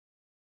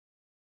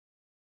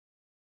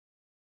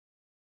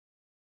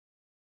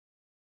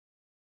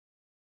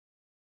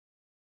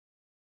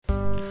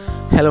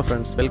Hello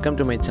friends, welcome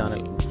to my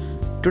channel.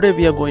 Today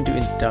we are going to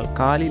install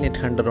Kali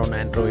NetHunter on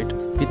Android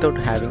without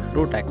having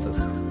root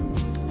access.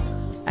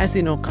 As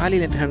you know, Kali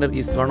NetHunter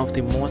is one of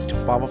the most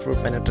powerful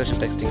penetration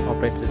testing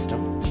operating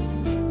system.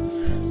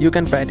 You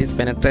can practice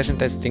penetration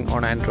testing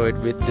on Android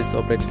with this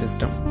operating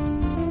system.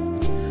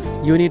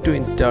 You need to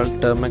install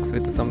Termux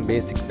with some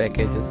basic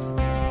packages.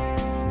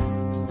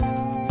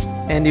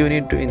 And you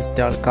need to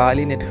install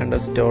Kali NetHunter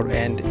Store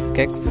and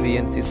Kex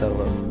VNC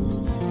server.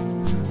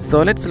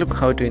 So let's look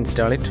how to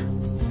install it.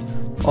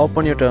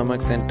 Open your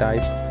Termux and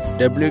type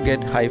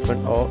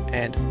wget-o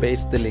and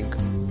paste the link.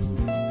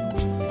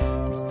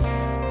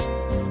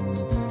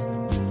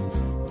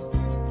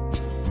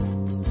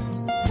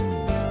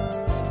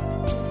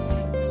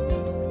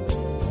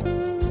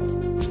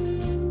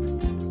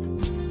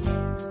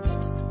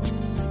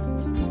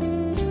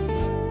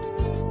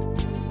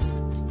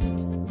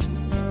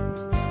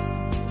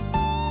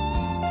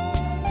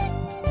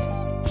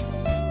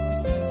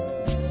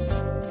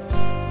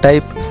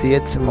 Type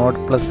chmod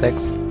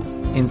 +x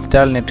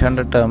install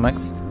NetHunter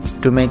Termux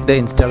to make the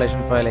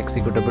installation file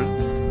executable.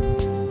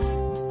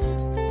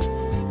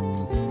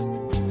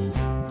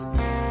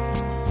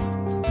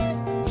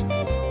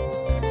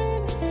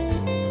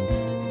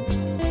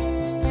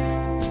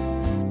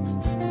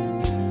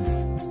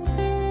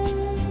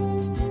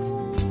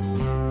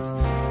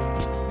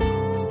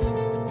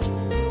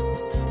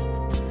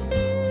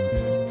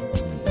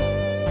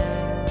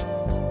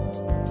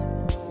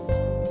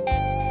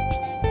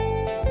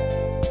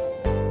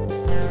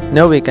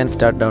 Now we can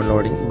start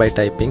downloading by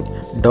typing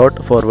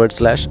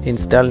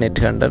 /install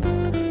NetHunter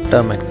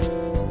Termux.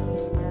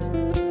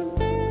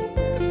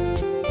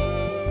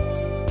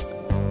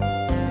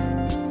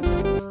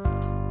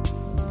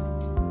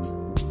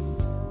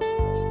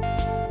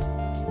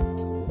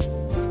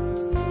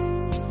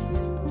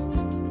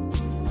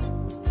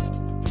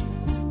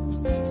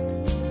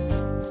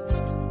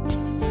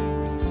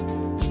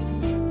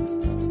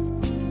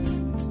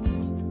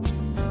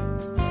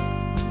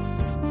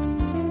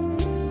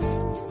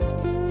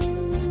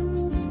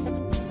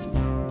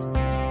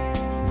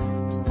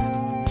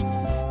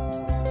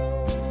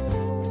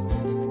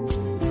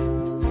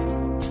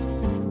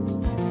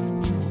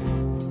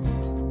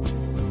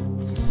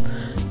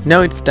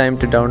 Now it's time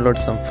to download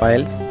some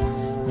files.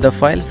 The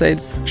file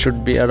size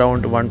should be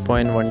around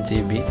 1.1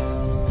 GB.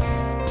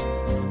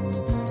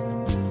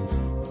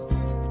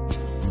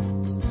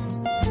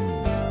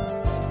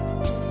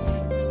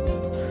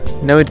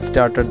 Now it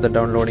started the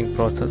downloading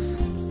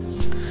process.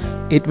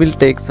 It will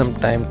take some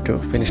time to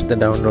finish the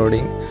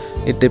downloading.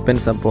 It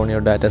depends upon your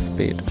data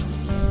speed.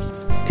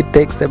 It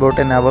takes about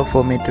an hour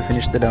for me to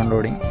finish the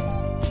downloading.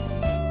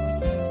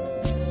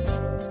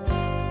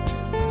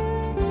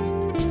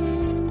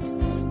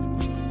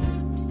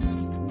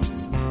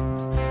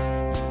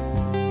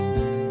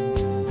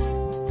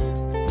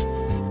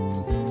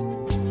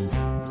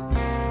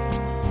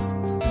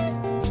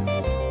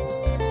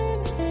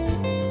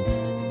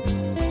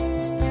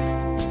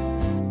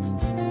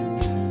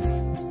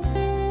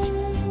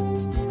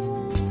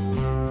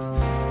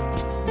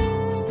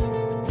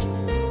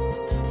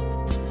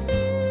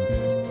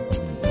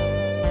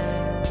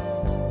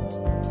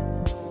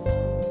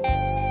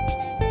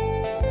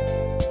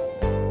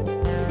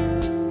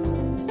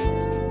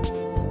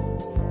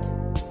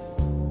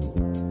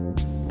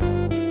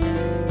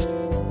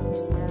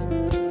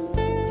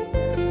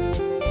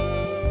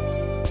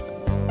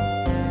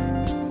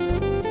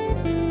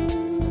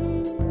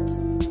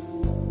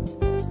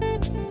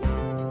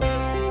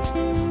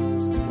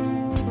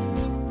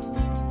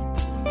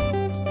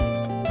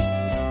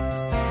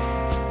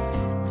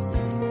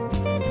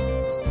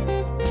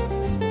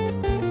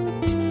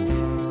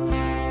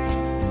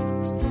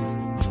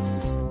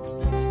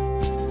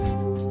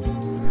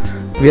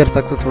 We are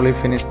successfully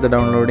finished the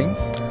downloading.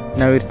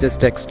 Now it's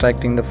just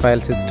extracting the file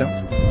system.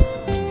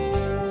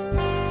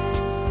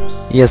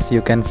 Yes,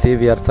 you can see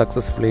we are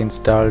successfully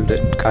installed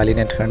Kali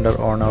NetHunter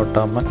on our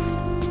Termux.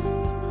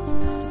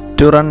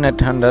 To run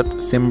NetHunter,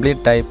 simply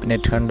type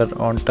NetHunter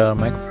on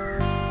Termux.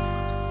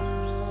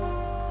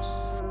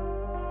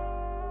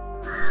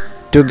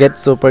 To get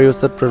super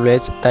user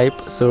privilege, type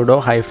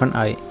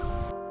sudo-i.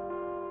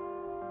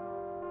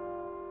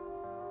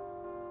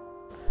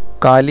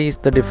 Kali is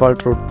the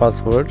default root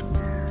password.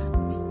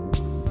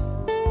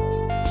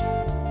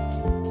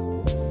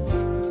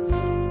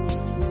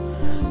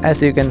 As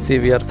you can see,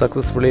 we are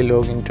successfully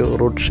logged into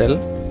root shell.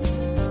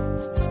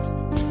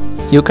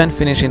 You can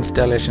finish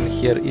installation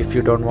here if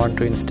you don't want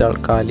to install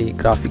Kali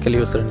graphical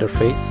user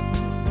interface.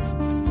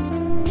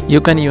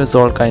 You can use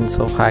all kinds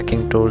of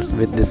hacking tools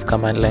with this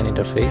command line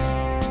interface.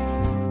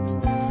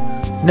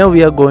 Now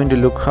we are going to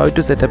look how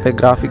to set up a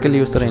graphical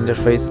user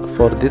interface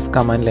for this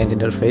command line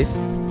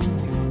interface.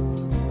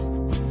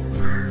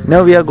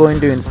 Now we are going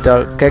to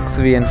install Kex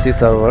VNC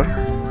server.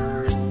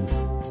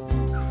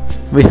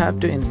 We have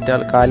to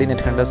install Kali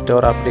NetHunter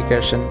Store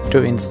application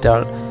to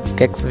install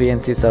Kex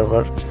VNC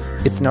server.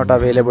 It's not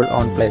available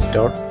on Play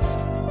Store.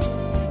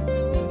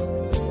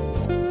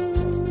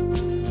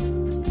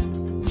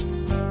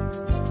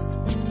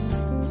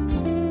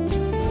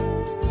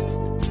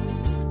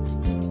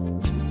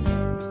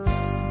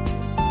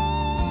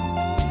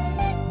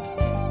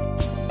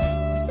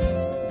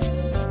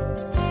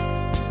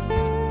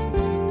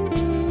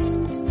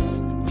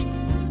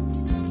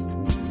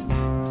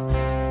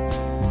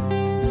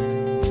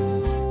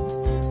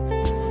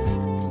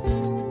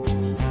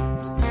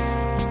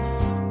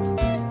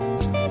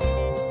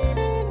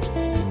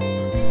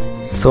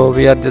 So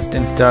we are just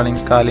installing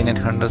Kali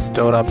NetHunter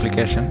Store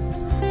application.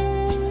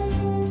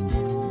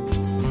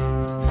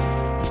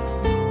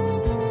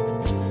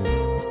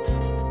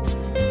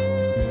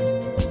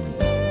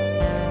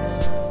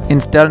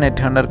 Install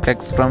Nethunter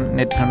Commands from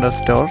NetHunter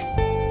Store.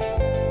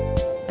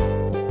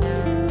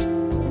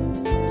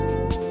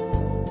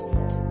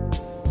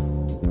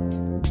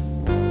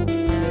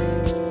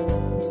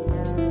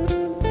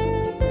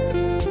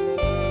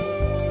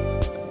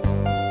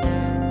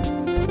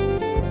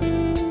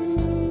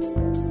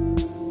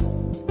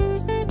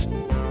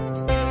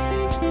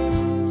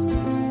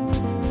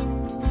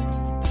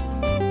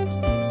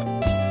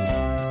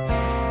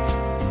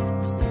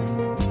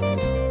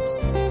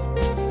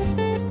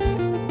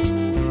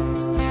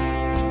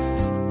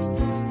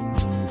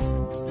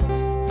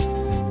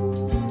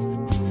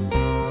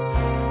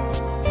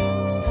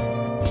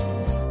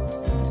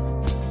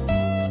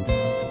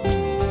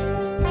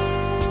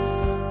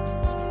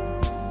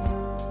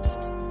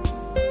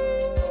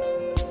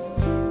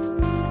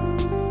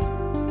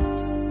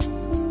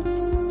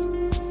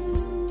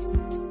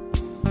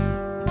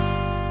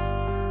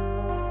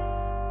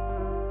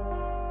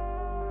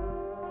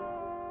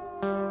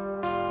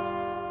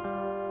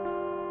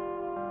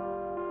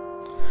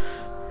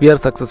 We are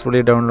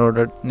successfully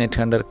downloaded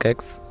Nethunter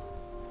Commands.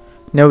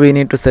 Now we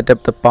need to set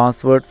up the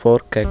password for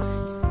Commands.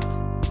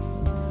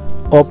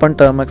 Open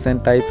Termux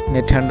and type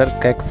Nethunter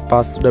Commands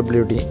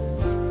passwd.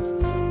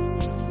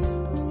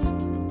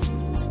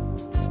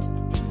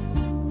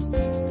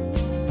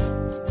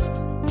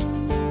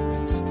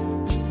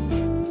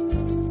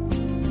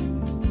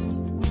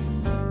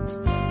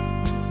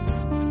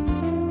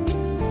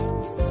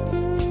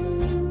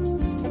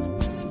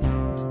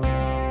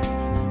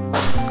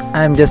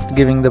 I am just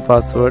giving the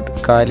password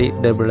Kali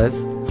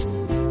SS.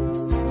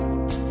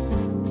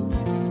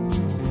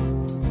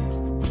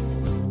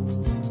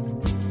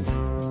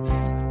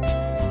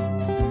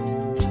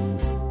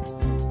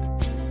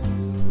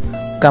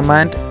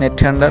 Command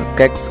Nethunter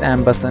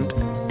Commands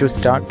 & to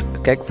start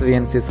Commands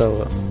VNC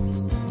server.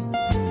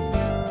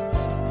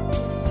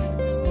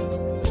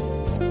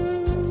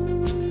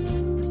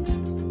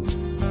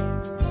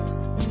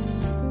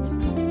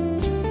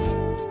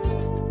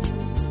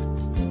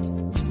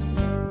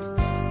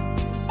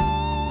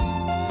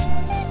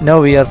 Now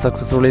we are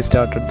successfully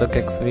started the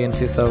Commands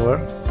VNC server.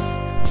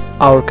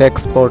 Our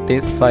Commands port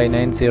is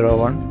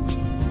 5901.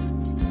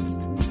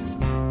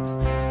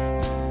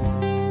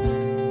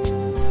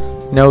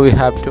 Now we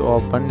have to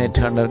open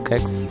Nethunter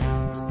Commands.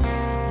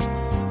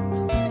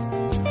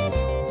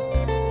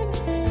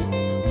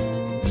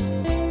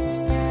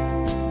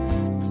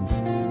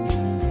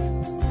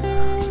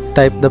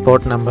 Type the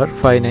port number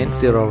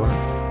 5901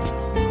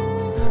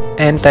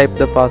 and type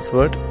the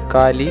password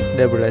Kali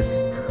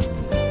SS.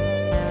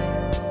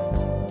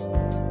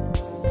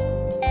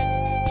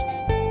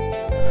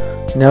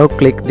 Now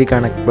click the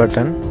connect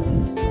button.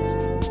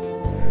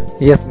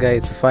 Yes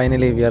guys,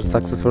 finally we are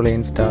successfully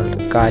installed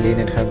Kali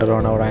NetHunter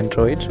on our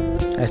Android,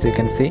 as you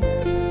can see.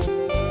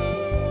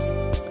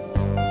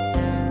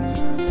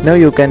 Now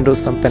you can do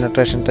some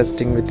penetration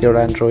testing with your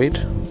Android.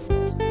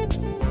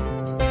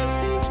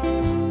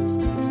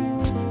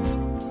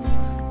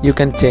 You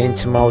can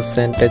change mouse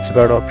and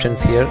touchpad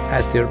options here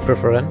as your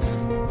preference.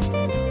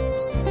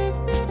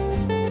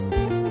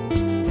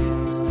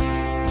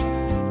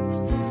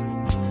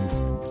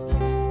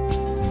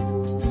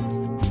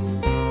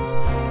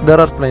 There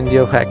are plenty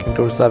of hacking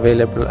tools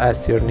available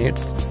as your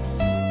needs.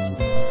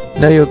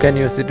 Now you can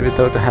use it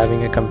without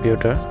having a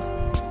computer.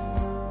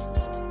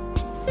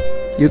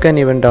 You can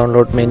even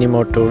download many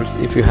more tools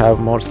if you have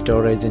more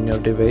storage in your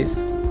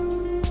device.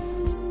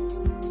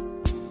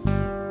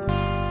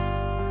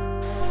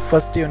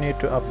 First you need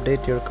to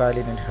update your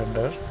Kali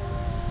NetHunter.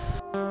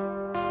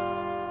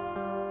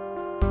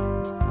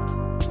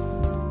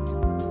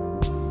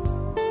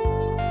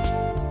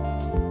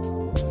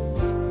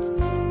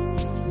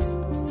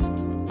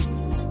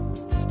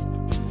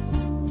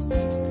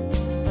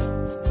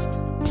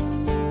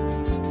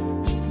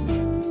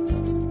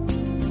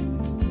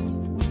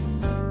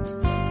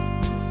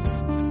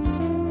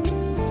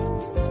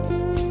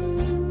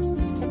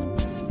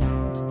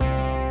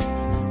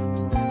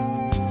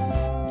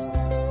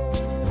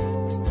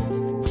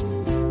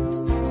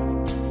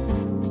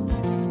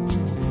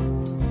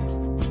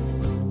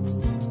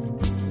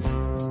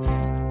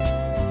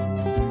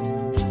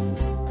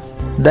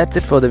 That's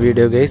it for the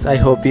video guys. I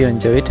hope you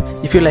enjoy it.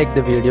 If you like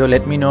the video,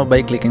 let me know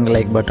by clicking the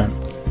like button.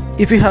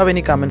 If you have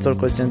any comments or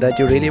questions that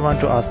you really want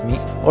to ask me,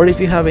 or if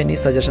you have any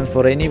suggestions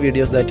for any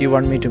videos that you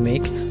want me to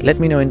make, let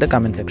me know in the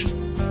comment section.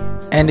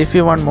 And if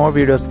you want more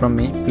videos from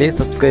me, please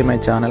subscribe my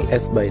channel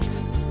S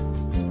Bytes.